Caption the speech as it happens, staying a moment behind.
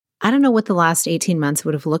I don't know what the last 18 months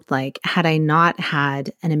would have looked like had I not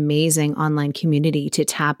had an amazing online community to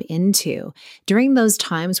tap into. During those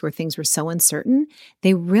times where things were so uncertain,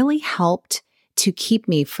 they really helped to keep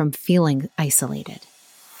me from feeling isolated.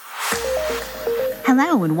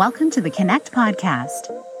 Hello, and welcome to the Connect Podcast.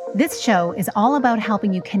 This show is all about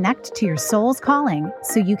helping you connect to your soul's calling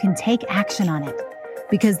so you can take action on it.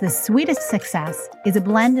 Because the sweetest success is a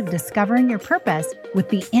blend of discovering your purpose with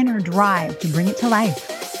the inner drive to bring it to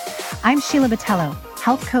life. I'm Sheila Botello,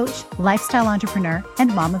 health coach, lifestyle entrepreneur,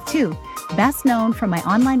 and mom of two, best known for my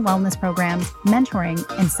online wellness programs, mentoring,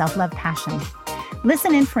 and self-love passion.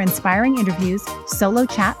 Listen in for inspiring interviews, solo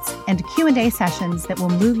chats, and Q&A sessions that will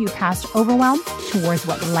move you past overwhelm towards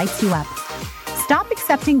what lights you up. Stop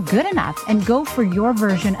accepting good enough and go for your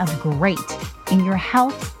version of great in your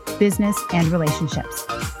health, business, and relationships.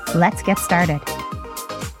 Let's get started.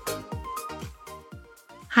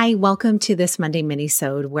 Hi, welcome to this Monday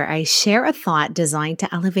mini-sode where I share a thought designed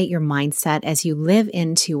to elevate your mindset as you live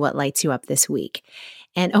into what lights you up this week.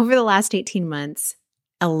 And over the last 18 months,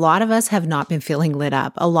 a lot of us have not been feeling lit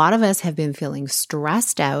up. A lot of us have been feeling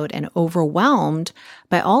stressed out and overwhelmed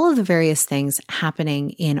by all of the various things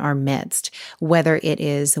happening in our midst, whether it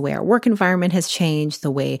is the way our work environment has changed,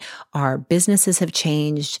 the way our businesses have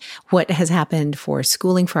changed, what has happened for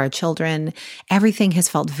schooling for our children. Everything has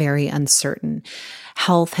felt very uncertain.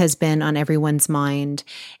 Health has been on everyone's mind.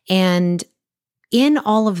 And in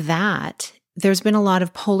all of that, there's been a lot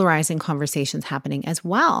of polarizing conversations happening as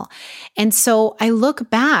well. And so I look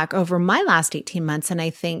back over my last 18 months and I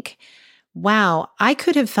think, wow, I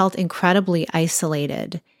could have felt incredibly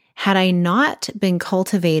isolated had I not been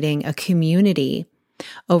cultivating a community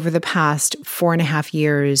over the past 4.5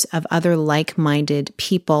 years of other like-minded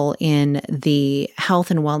people in the health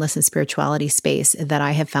and wellness and spirituality space that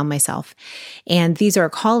I have found myself. And these are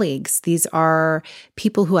colleagues. These are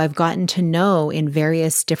people who I've gotten to know in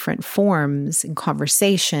various different forms, in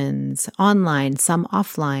conversations, online, some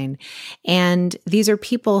offline. And these are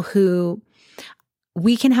people who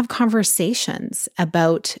we can have conversations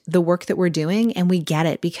about the work that we're doing and we get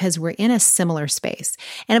it because we're in a similar space.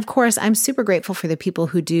 And of course, I'm super grateful for the people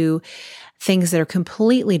who do things that are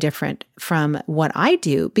completely different from what I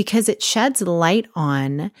do because it sheds light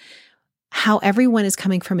on how everyone is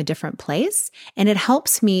coming from a different place. And it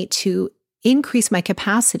helps me to increase my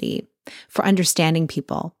capacity for understanding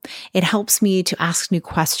people. It helps me to ask new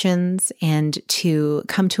questions and to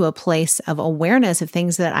come to a place of awareness of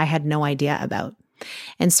things that I had no idea about.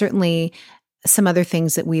 And certainly some other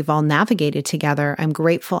things that we've all navigated together. I'm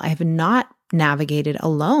grateful I have not navigated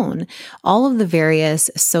alone. All of the various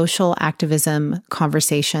social activism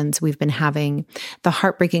conversations we've been having, the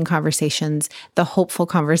heartbreaking conversations, the hopeful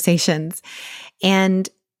conversations. And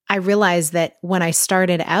I realized that when I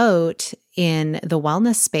started out in the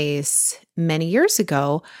wellness space many years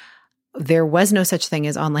ago, there was no such thing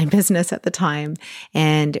as online business at the time.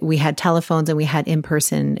 And we had telephones and we had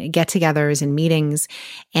in-person get-togethers and meetings.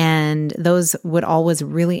 And those would always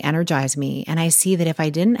really energize me. And I see that if I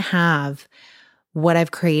didn't have what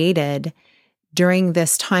I've created during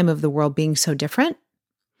this time of the world being so different,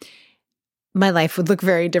 my life would look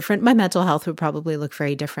very different. My mental health would probably look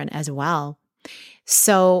very different as well.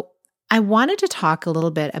 So I wanted to talk a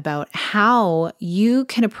little bit about how you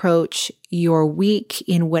can approach your week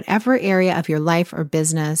in whatever area of your life or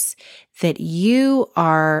business that you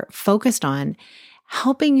are focused on,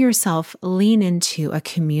 helping yourself lean into a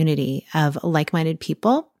community of like-minded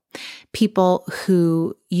people, people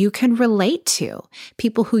who you can relate to,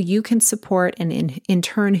 people who you can support, and in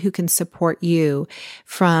turn, who can support you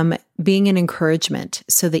from being an encouragement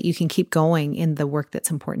so that you can keep going in the work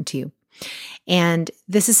that's important to you. And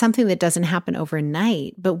this is something that doesn't happen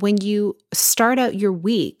overnight. But when you start out your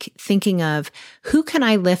week thinking of who can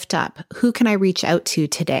I lift up? Who can I reach out to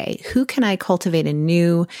today? Who can I cultivate a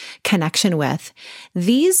new connection with?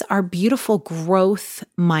 These are beautiful growth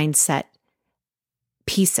mindset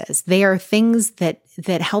pieces. They are things that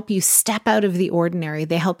help you step out of the ordinary.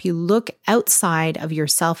 They help you look outside of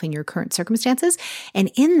yourself and your current circumstances.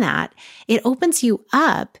 And in that, it opens you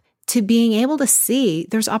up to being able to see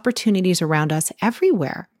there's opportunities around us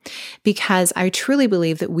everywhere, because I truly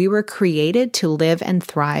believe that we were created to live and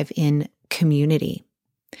thrive in community.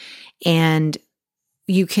 And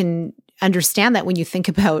you can understand that when you think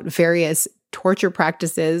about various torture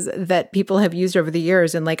practices that people have used over the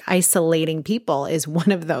years, and like isolating people is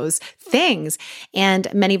one of those things. And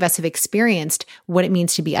many of us have experienced what it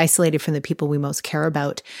means to be isolated from the people we most care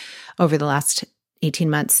about over the last 18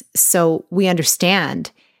 months. So we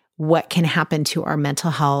understand what can happen to our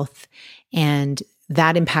mental health and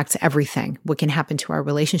that impacts everything, what can happen to our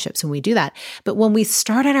relationships when we do that. But when we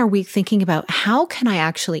start out our week thinking about how can I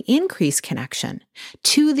actually increase connection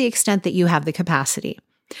to the extent that you have the capacity,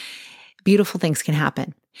 beautiful things can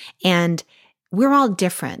happen. And we're all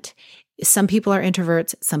different. Some people are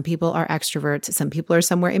introverts, some people are extroverts, some people are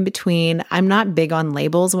somewhere in between. I'm not big on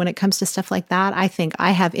labels when it comes to stuff like that. I think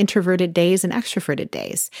I have introverted days and extroverted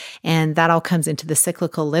days. And that all comes into the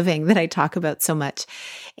cyclical living that I talk about so much.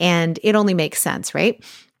 And it only makes sense, right?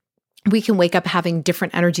 We can wake up having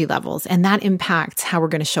different energy levels, and that impacts how we're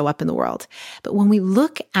going to show up in the world. But when we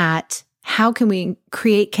look at how can we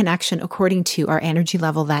create connection according to our energy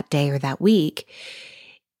level that day or that week,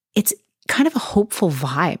 it's kind of a hopeful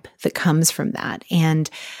vibe that comes from that. And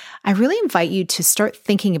I really invite you to start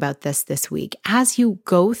thinking about this week as you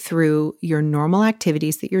go through your normal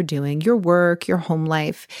activities that you're doing, your work, your home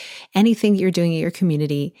life, anything that you're doing in your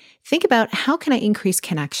community. Think about how can I increase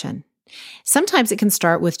connection? Sometimes it can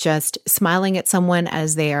start with just smiling at someone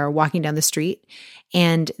as they are walking down the street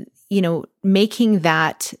and, making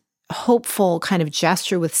that hopeful kind of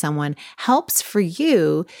gesture with someone helps for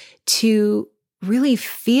you to really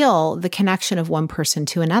feel the connection of one person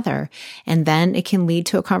to another. And then it can lead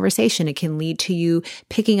to a conversation. It can lead to you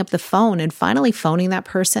picking up the phone and finally phoning that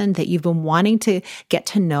person that you've been wanting to get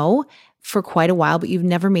to know for quite a while, but you've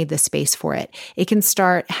never made the space for it. It can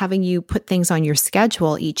start having you put things on your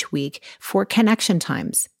schedule each week for connection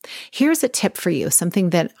times. Here's a tip for you,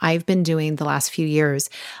 something that I've been doing the last few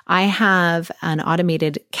years. I have an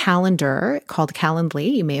automated calendar called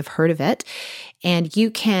Calendly. You may have heard of it. And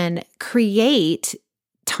you can create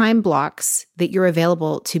time blocks that you're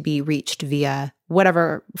available to be reached via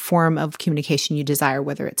whatever form of communication you desire,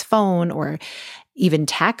 whether it's phone or even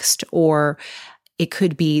text, or it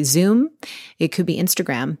could be Zoom, it could be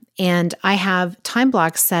Instagram. And I have time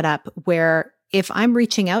blocks set up where if I'm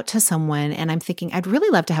reaching out to someone and I'm thinking, I'd really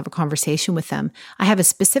love to have a conversation with them, I have a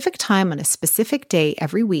specific time on a specific day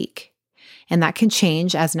every week. And that can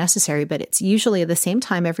change as necessary, but it's usually the same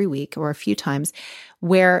time every week or a few times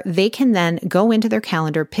where they can then go into their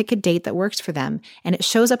calendar, pick a date that works for them, and it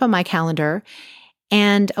shows up on my calendar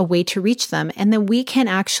and a way to reach them. And then we can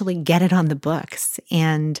actually get it on the books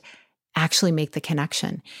and actually make the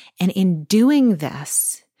connection. And in doing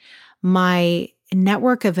this, my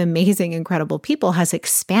network of amazing, incredible people has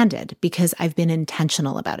expanded because I've been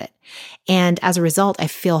intentional about it. And as a result, I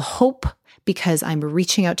feel hope because I'm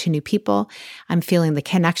reaching out to new people. I'm feeling the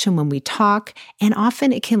connection when we talk. And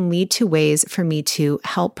often it can lead to ways for me to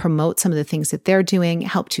help promote some of the things that they're doing,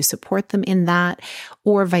 help to support them in that,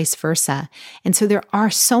 or vice versa. And so there are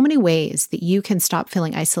so many ways that you can stop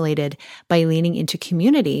feeling isolated by leaning into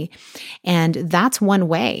community. And that's one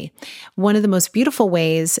way. One of the most beautiful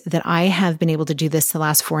ways that I have been able to do this the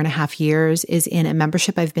last 4.5 years is in a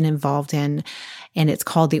membership I've been involved in, and it's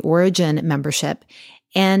called the Origin membership.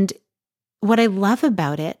 And what I love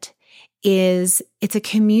about it is it's a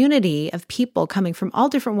community of people coming from all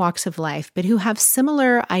different walks of life, but who have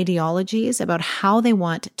similar ideologies about how they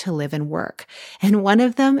want to live and work. And one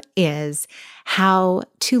of them is how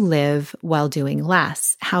to live while doing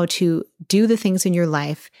less, how to do the things in your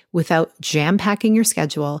life without jam-packing your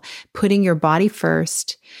schedule, putting your body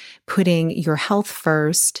first, putting your health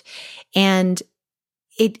first. And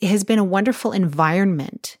it has been a wonderful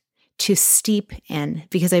environment to steep in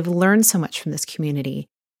because I've learned so much from this community.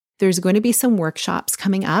 There's going to be some workshops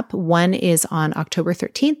coming up. One is on October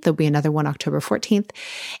 13th. There'll be another one October 14th.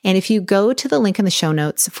 And if you go to the link in the show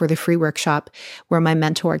notes for the free workshop where my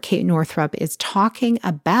mentor, Kate Northrup, is talking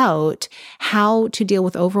about how to deal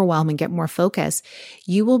with overwhelm and get more focus,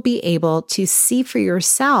 you will be able to see for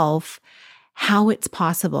yourself how it's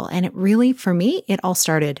possible. And it really, for me, it all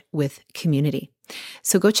started with community.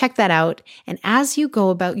 So go check that out. And as you go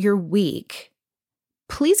about your week,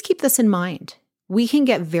 please keep this in mind. We can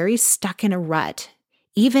get very stuck in a rut.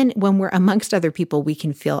 Even when we're amongst other people, we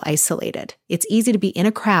can feel isolated. It's easy to be in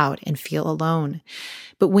a crowd and feel alone.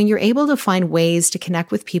 But when you're able to find ways to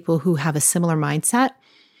connect with people who have a similar mindset,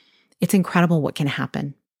 it's incredible what can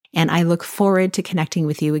happen. And I look forward to connecting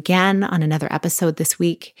with you again on another episode this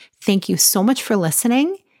week. Thank you so much for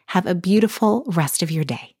listening. Have a beautiful rest of your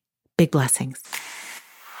day. Big blessings.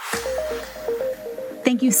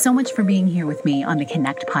 Thank you so much for being here with me on the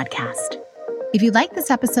Connect podcast. If you like this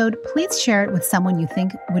episode, please share it with someone you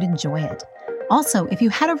think would enjoy it. Also, if you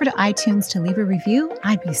head over to iTunes to leave a review,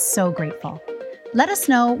 I'd be so grateful. Let us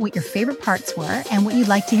know what your favorite parts were and what you'd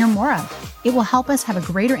like to hear more of. It will help us have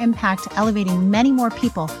a greater impact, elevating many more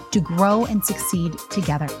people to grow and succeed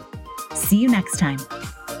together. See you next time.